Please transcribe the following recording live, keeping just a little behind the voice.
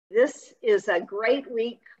This is a great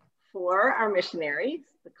week for our missionaries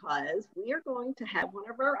because we are going to have one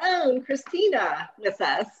of our own, Christina, with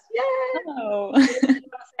us. Yay! Hello. You want to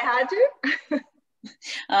say hi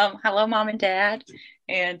to? Hello, Mom and Dad,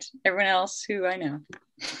 and everyone else who I know.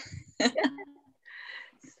 Yeah.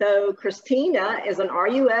 So Christina is an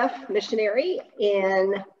RUF missionary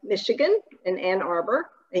in Michigan, in Ann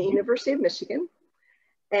Arbor, at University of Michigan.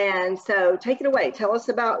 And so take it away. Tell us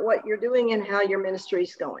about what you're doing and how your ministry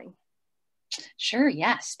is going. Sure,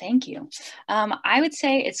 yes, thank you. I would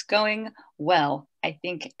say it's going well. I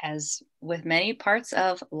think as with many parts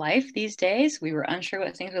of life these days, we were unsure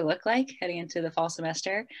what things would look like heading into the fall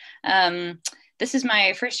semester. This is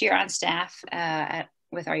my first year on staff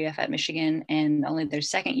with RUF at Michigan, and only their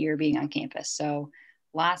second year being on campus. So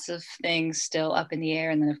lots of things still up in the air.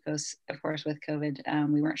 And then of course, with COVID,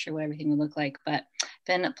 we weren't sure what everything would look like, but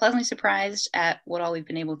been pleasantly surprised at what all we've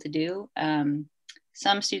been able to do.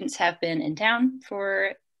 Some students have been in town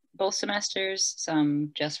for both semesters,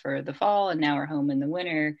 some just for the fall, and now we're home in the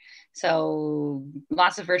winter. So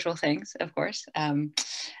lots of virtual things, of course.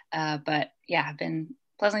 But yeah, I've been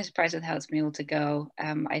pleasantly surprised with how it's been able to go.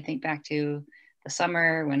 I think back to the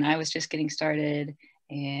summer when I was just getting started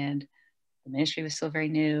and the ministry was still very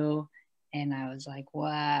new. And I was like,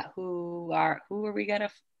 what, who are we gonna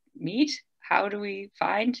meet? How do we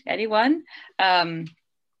find anyone?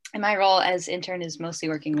 And my role as intern is mostly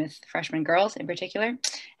working with freshman girls in particular.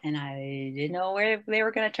 And I didn't know where they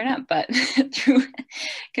were going to turn up, but through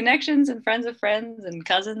connections and friends of friends and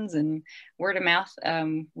cousins and word of mouth,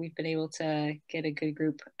 we've been able to get a good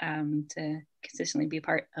group to consistently be a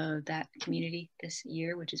part of that community this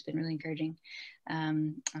year, which has been really encouraging.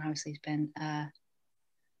 And obviously it's been a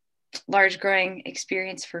large growing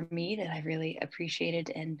experience for me that I've really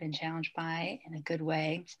appreciated and been challenged by in a good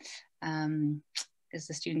way. Because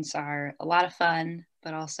the students are a lot of fun,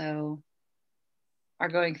 but also are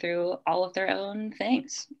going through all of their own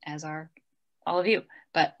things, as are all of you.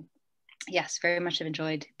 But yes, very much have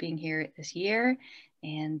enjoyed being here this year,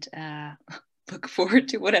 and look forward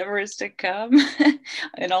to whatever is to come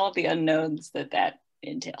and all of the unknowns that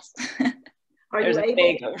entails. Are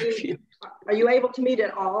you able to meet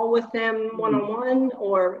at all with them one-on-one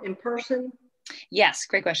or in person? Yes,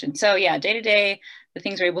 great question. So yeah, day to day, the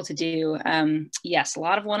things we're able to do. Yes, a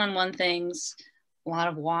lot of one-on-one things, a lot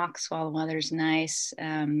of walks while the weather's nice,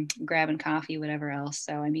 grabbing coffee, whatever else.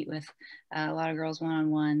 So I meet with a lot of girls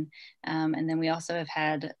one-on-one. And then we also have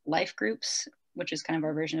had life groups, which is kind of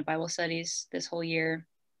our version of Bible studies this whole year.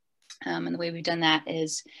 And the way we've done that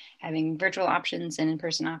is having virtual options and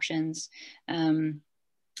in-person options.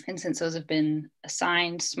 And since those have been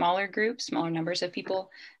assigned smaller groups, smaller numbers of people,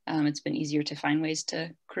 it's been easier to find ways to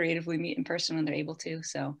creatively meet in person when they're able to.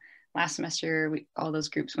 So last semester, all those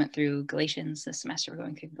groups went through Galatians. This semester, we're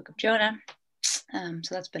going through the book of Jonah. So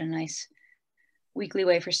that's been a nice weekly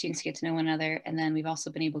way for students to get to know one another. And then we've also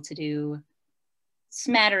been able to do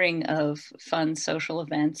smattering of fun social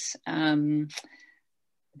events.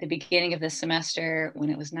 The beginning of this semester, when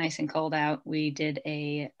it was nice and cold out, we did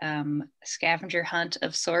a scavenger hunt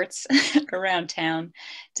of sorts around town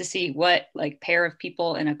to see what pair of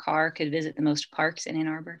people in a car could visit the most parks in Ann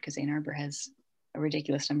Arbor, because Ann Arbor has a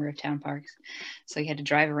ridiculous number of town parks. So you had to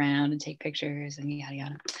drive around and take pictures and yada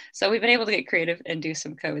yada. So we've been able to get creative and do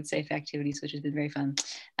some COVID safe activities, which has been very fun.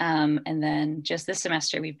 And then just this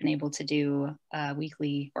semester, we've been able to do a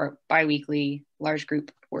weekly or bi-weekly large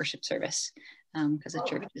group worship service. Because the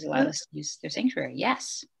church has allowed us to use their sanctuary.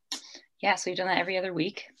 Yes. Yeah, so we've done that every other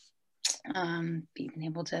week. Being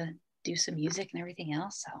able to do some music and everything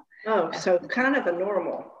else. So kind of a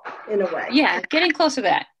normal in a way. Yeah, getting close to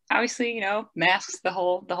that. Obviously, masks, the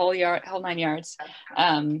whole 9 yards.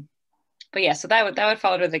 But yeah, so that would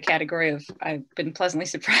fall under the category of I've been pleasantly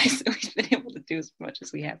surprised that we've been able to do as much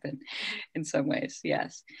as we have been in some ways.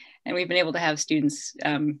 Yes. And we've been able to have students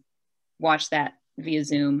watch that via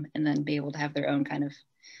Zoom and then be able to have their own kind of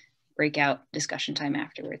breakout discussion time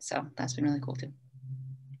afterwards. So that's been really cool too.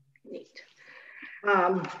 Neat.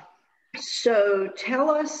 So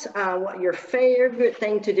tell us what your favorite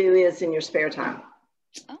thing to do is in your spare time.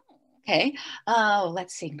 Oh, okay. Oh,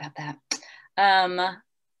 let's think about that.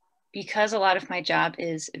 Because a lot of my job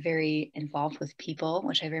is very involved with people,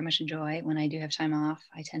 which I very much enjoy. When I do have time off,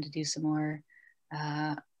 I tend to do some more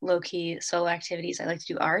low-key solo activities. I like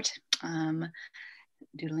to do art,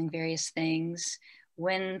 doodling various things.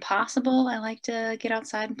 When possible, I like to get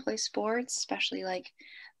outside and play sports, especially like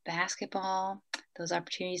basketball. Those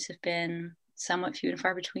opportunities have been somewhat few and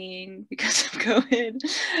far between because of COVID.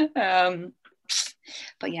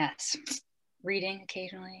 But yes, reading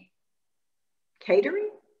occasionally. Catering?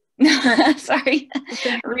 Sorry,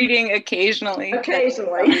 reading occasionally.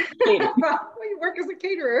 Occasionally. You work as a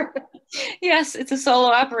caterer. Yes, it's a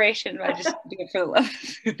solo operation, but I just do it for the love of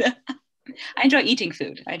food. I enjoy eating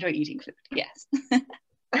food. Yes.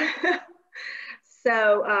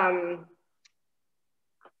 So,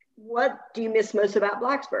 what do you miss most about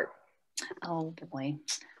Blacksburg? Oh boy.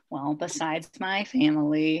 Well, besides my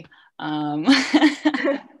family, I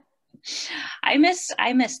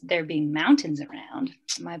miss there being mountains around.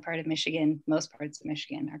 My part of Michigan, most parts of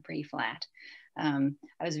Michigan are pretty flat. I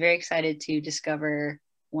was very excited to discover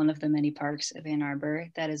one of the many parks of Ann Arbor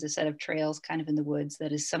that is a set of trails kind of in the woods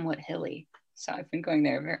that is somewhat hilly. So I've been going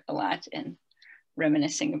there a lot and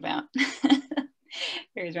reminiscing about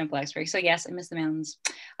areas around Blacksburg. So yes, I miss the mountains.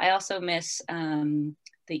 I also miss the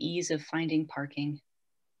ease of finding parking.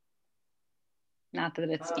 Not that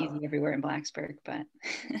it's easy everywhere in Blacksburg, but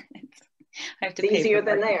I have to it's pay easier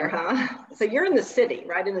than there, huh? So you're in the city,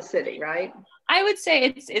 right in the city, right? I would say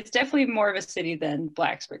it's definitely more of a city than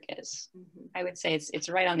Blacksburg is. Mm-hmm. I would say it's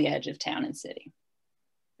right on the edge of town and city.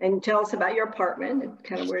 And tell us about your apartment and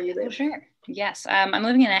kind of where you live. Oh, sure. Yes, I'm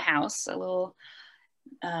living in a house, a little,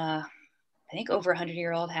 I think over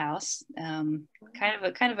 100-year-old house. Kind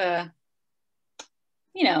of a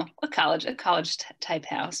you know, a college type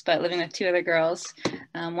house, but living with two other girls,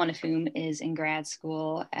 one of whom is in grad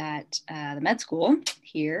school at the med school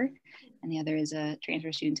here, and the other is a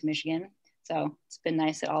transfer student to Michigan. So it's been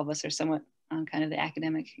nice that all of us are somewhat on kind of the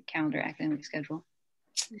academic schedule.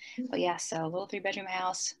 But yeah, so a little 3-bedroom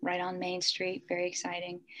house right on Main Street, very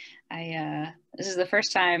exciting. This is the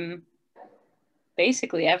first time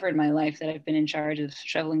basically ever in my life that I've been in charge of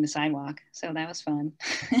shoveling the sidewalk. So that was fun.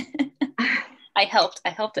 I helped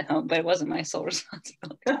at home, but it wasn't my sole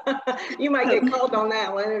responsibility. You might get called on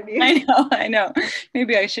that one of you. I know.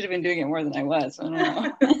 Maybe I should have been doing it more than I was. I don't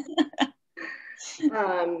know.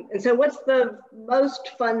 And so what's the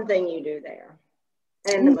most fun thing you do there?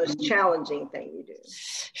 And the most challenging thing you do?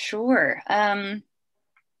 Sure. I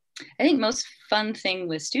think most fun thing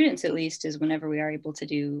with students, at least, is whenever we are able to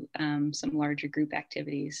do some larger group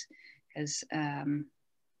activities, because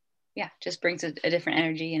just brings a different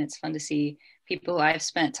energy, and it's fun to see people who I've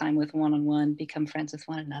spent time with one-on-one become friends with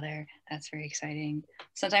one another. That's very exciting.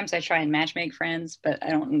 Sometimes I try and matchmake friends, but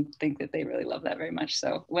I don't think that they really love that very much.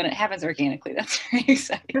 So when it happens organically, that's very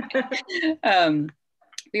exciting.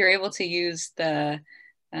 We were able to use the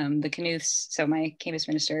Knuths. So my campus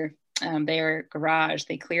minister, their garage,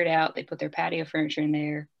 they cleared out, they put their patio furniture in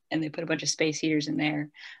there, and they put a bunch of space heaters in there.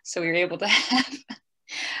 So we were able to have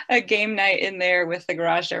a game night in there with the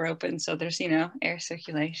garage door open. So there's, air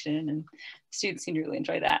circulation, and students seem to really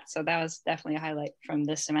enjoy that. So that was definitely a highlight from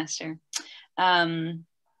this semester. Challenging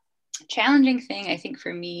thing, I think,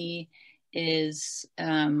 for me is,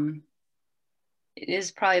 it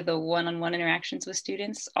is probably the one-on-one interactions with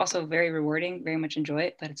students. Also very rewarding, very much enjoy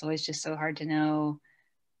it, but it's always just so hard to know.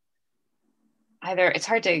 Either it's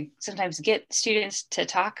hard to sometimes get students to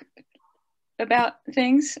talk about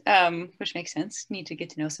things, which makes sense. You need to get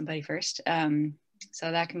to know somebody first.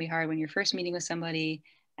 So that can be hard when you're first meeting with somebody,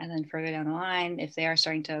 and then further down the line, if they are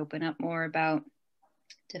starting to open up more about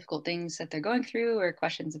difficult things that they're going through or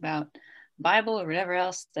questions about Bible or whatever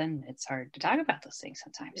else, then it's hard to talk about those things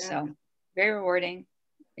sometimes. Yeah. So very rewarding,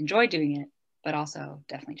 enjoy doing it, but also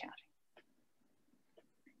definitely challenging.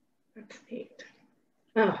 That's neat.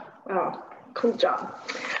 Oh, cool job.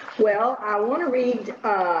 Well, I want to read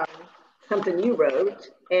something you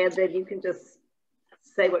wrote, and then you can just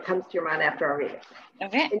say what comes to your mind after I read it.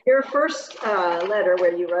 Okay. In your first letter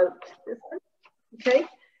where you wrote this one, okay?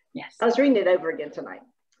 Yes. I was reading it over again tonight.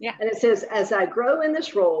 Yeah. And it says, as I grow in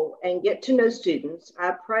this role and get to know students,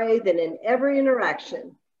 I pray that in every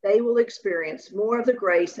interaction, they will experience more of the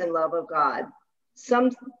grace and love of God,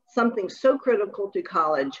 something so critical to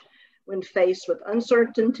college when faced with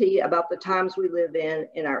uncertainty about the times we live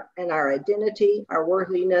in our identity, our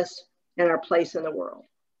worthiness, and our place in the world.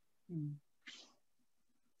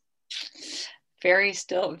 Very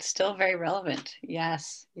still very relevant.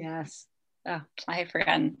 Yes. Oh, I had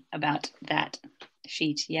forgotten about that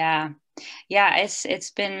sheet. Yeah.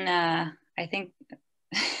 It's been I think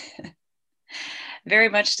very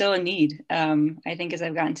much still a need. I think as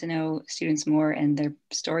I've gotten to know students more and their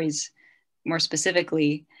stories more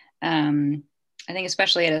specifically, I think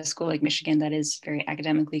especially at a school like Michigan that is very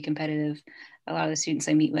academically competitive, a lot of the students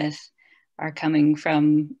I meet with are coming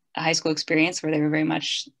from a high school experience where they were very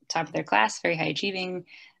much top of their class, very high achieving,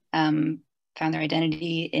 found their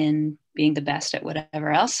identity in being the best at whatever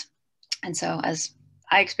else. And so as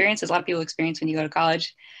I experience, as a lot of people experience when you go to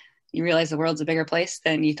college, you realize the world's a bigger place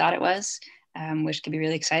than you thought it was, which can be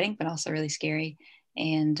really exciting, but also really scary.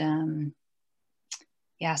 And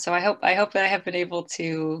yeah, so I hope that I have been able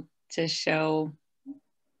to show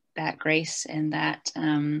that grace and that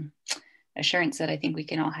assurance that I think we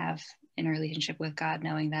can all have in a relationship with God,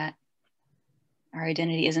 knowing that our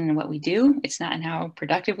identity isn't in what we do. It's not in how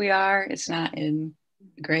productive we are. It's not in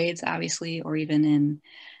grades, obviously, or even in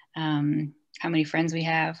how many friends we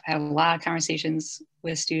have. I had a lot of conversations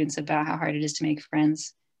with students about how hard it is to make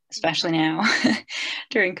friends, especially now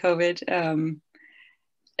during COVID.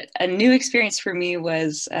 A new experience for me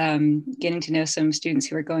was getting to know some students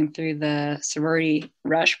who were going through the sorority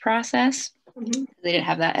rush process. Mm-hmm. They didn't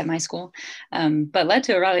have that at my school, but led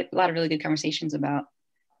to a lot of really good conversations about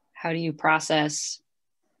how do you process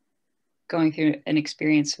going through an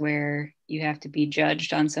experience where you have to be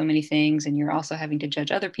judged on so many things, and you're also having to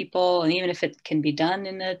judge other people. And even if it can be done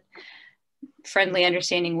in a friendly,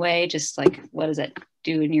 understanding way, just like, what does it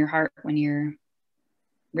do in your heart when you're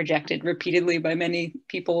rejected repeatedly by many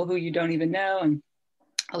people who you don't even know, and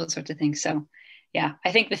all those sorts of things. So yeah,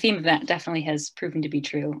 I think the theme of that definitely has proven to be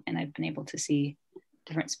true. And I've been able to see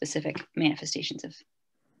different specific manifestations of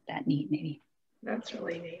that need, maybe. That's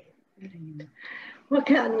really neat. Well,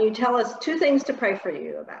 can you tell us 2 things to pray for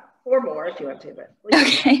you about, or more if you want to, but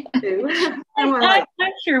okay. 2. I'm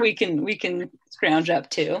sure we can scrounge up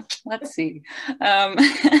 2. Let's see.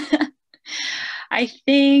 I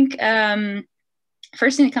think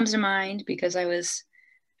first thing that comes to mind, because I was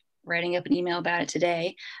writing up an email about it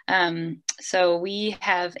today. So we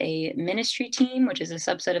have a ministry team, which is a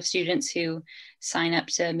subset of students who sign up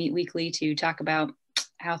to meet weekly to talk about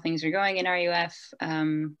how things are going in RUF,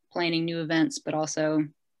 planning new events, but also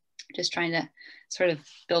just trying to sort of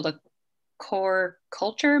build a core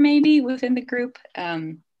culture maybe within the group.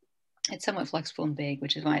 It's somewhat flexible and vague,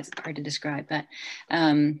 which is why it's hard to describe, but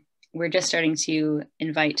we're just starting to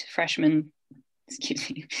invite freshmen,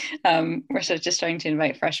 we're just starting to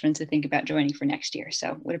invite freshmen to think about joining for next year.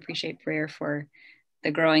 So would appreciate prayer for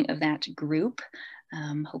the growing of that group.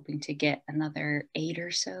 Hoping to get another 8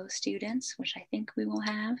 or so students, which I think we will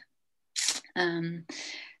have.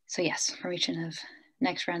 So yes, formation of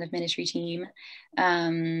next round of ministry team.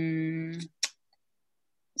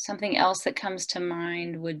 Something else that comes to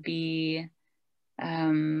mind would be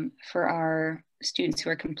for our students who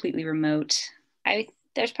are completely remote.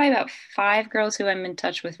 There's probably about 5 girls who I'm in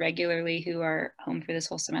touch with regularly who are home for this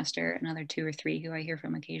whole semester, another 2 or 3 who I hear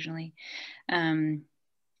from occasionally.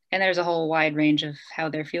 And there's a whole wide range of how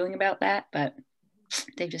they're feeling about that, but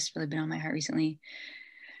they've just really been on my heart recently.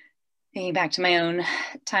 Thinking back to my own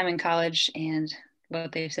time in college and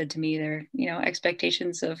what they've said to me, their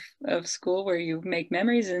expectations of school where you make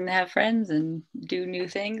memories and have friends and do new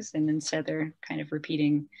things, and instead they're kind of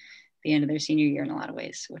repeating the end of their senior year in a lot of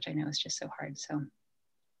ways, which I know is just so hard. So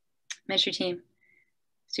ministry team,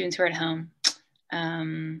 students who are at home.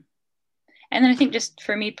 And then I think just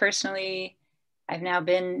for me personally, I've now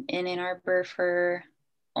been in Ann Arbor for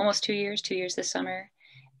almost 2 years this summer.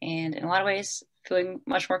 And in a lot of ways, feeling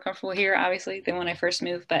much more comfortable here, obviously, than when I first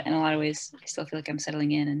moved. But in a lot of ways, I still feel like I'm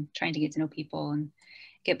settling in and trying to get to know people and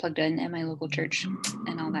get plugged in at my local church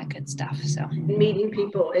and all that good stuff. So meeting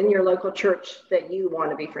people in your local church that you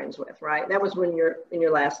want to be friends with, right? That was when you're in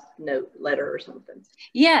your last letter or something.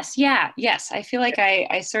 Yes. I feel like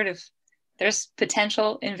I sort of, there's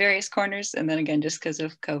potential in various corners. And then again, just because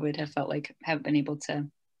of COVID, have been able to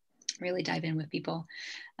really dive in with people.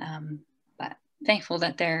 But thankful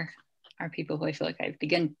that there are people who I feel like I've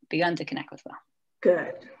begun to connect with well.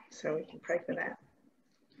 Good. So we can pray for that.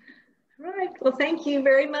 All right. Well, thank you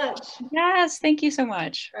very much. Yes. Thank you so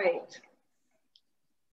much. Right.